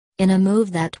In a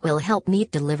move that will help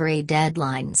meet delivery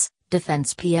deadlines,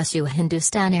 Defence PSU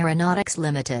Hindustan Aeronautics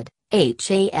Limited,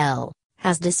 HAL,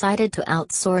 has decided to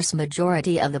outsource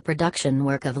majority of the production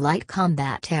work of light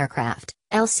combat aircraft,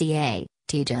 LCA,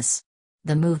 Tejas.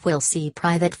 The move will see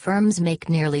private firms make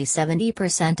nearly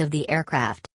 70% of the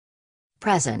aircraft.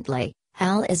 Presently,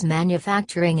 HAL is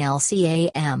manufacturing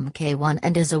LCA Mk1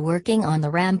 and is working on the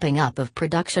ramping up of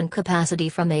production capacity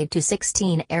from 8 to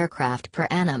 16 aircraft per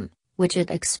annum, which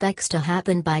it expects to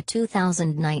happen by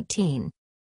 2019.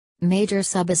 Major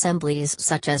sub-assemblies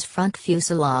such as front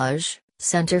fuselage,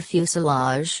 center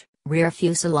fuselage, rear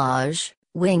fuselage,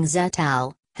 wings et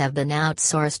al. Have been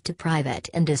outsourced to private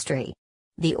industry.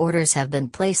 The orders have been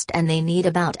placed and they need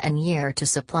about a year to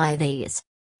supply these.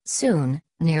 Soon,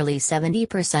 nearly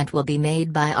 70% will be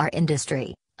made by our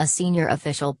industry, a senior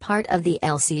official part of the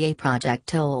LCA project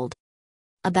told.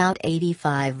 About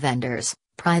 85 vendors,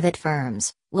 private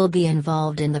firms, will be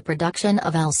involved in the production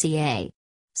of LCA.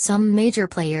 Some major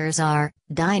players are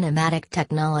Dynamatic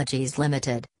Technologies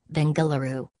Ltd,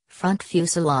 Bengaluru, front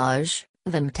fuselage,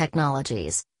 VEM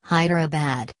Technologies,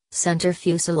 Hyderabad, center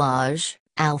fuselage,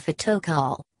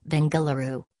 Tocol,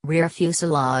 Bengaluru, rear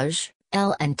fuselage,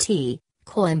 L&T,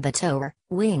 Coimbatore,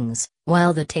 wings,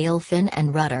 while the tail fin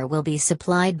and rudder will be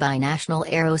supplied by National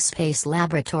Aerospace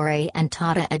Laboratory and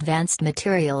Tata Advanced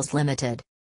Materials Limited.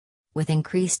 With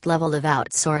increased level of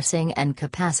outsourcing and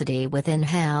capacity within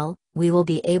HAL, we will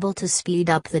be able to speed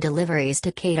up the deliveries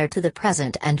to cater to the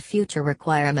present and future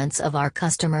requirements of our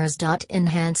customers.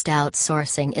 Enhanced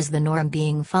outsourcing is the norm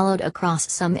being followed across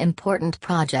some important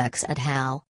projects at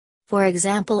HAL. For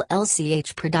example,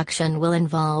 LCH production will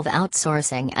involve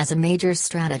outsourcing as a major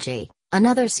strategy,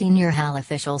 another senior HAL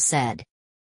official said.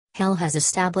 HAL has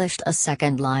established a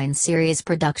second-line series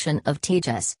production of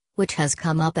Tejas, which has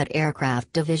come up at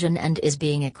Aircraft Division and is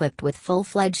being equipped with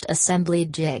full-fledged assembly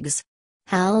jigs.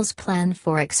 HAL's plan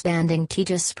for expanding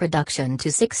Tejas production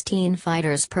to 16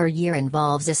 fighters per year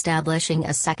involves establishing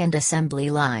a second assembly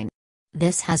line.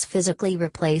 This has physically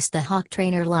replaced the Hawk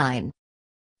trainer line.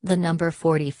 The number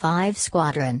 45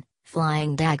 Squadron,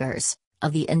 Flying Daggers,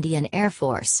 of the Indian Air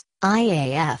Force,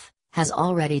 IAF, has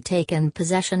already taken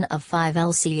possession of 5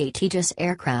 LCA Tejas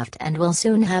aircraft and will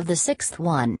soon have the 6th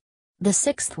one. The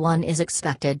 6th one is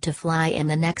expected to fly in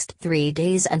the next 3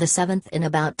 days and the 7th in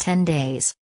about 10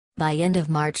 days. By end of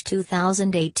March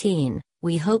 2018,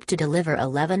 we hope to deliver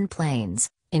 11 planes,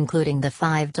 including the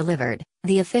 5 delivered,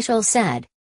 the official said.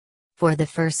 For the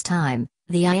first time,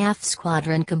 the IAF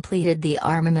squadron completed the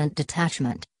armament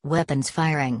detachment, weapons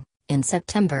firing, in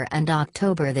September and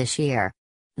October this year.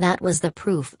 That was the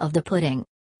proof of the pudding.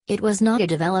 It was not a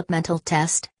developmental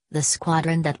test. The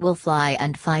squadron that will fly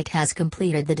and fight has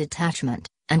completed the detachment,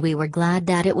 and we were glad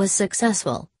that it was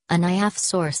successful, an IAF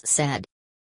source said.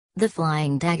 The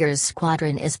Flying Daggers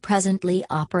squadron is presently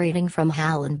operating from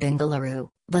HAL in Bengaluru,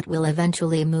 but will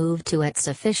eventually move to its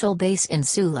official base in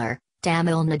Sulur,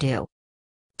 Tamil Nadu.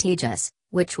 Tejas,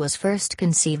 which was first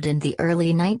conceived in the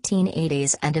early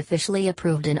 1980s and officially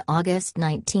approved in August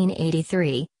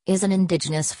 1983, is an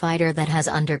indigenous fighter that has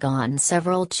undergone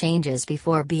several changes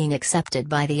before being accepted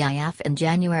by the IAF in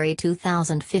January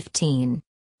 2015.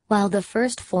 While the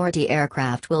first 40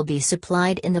 aircraft will be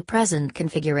supplied in the present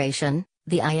configuration,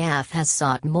 the IAF has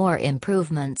sought more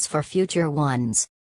improvements for future ones.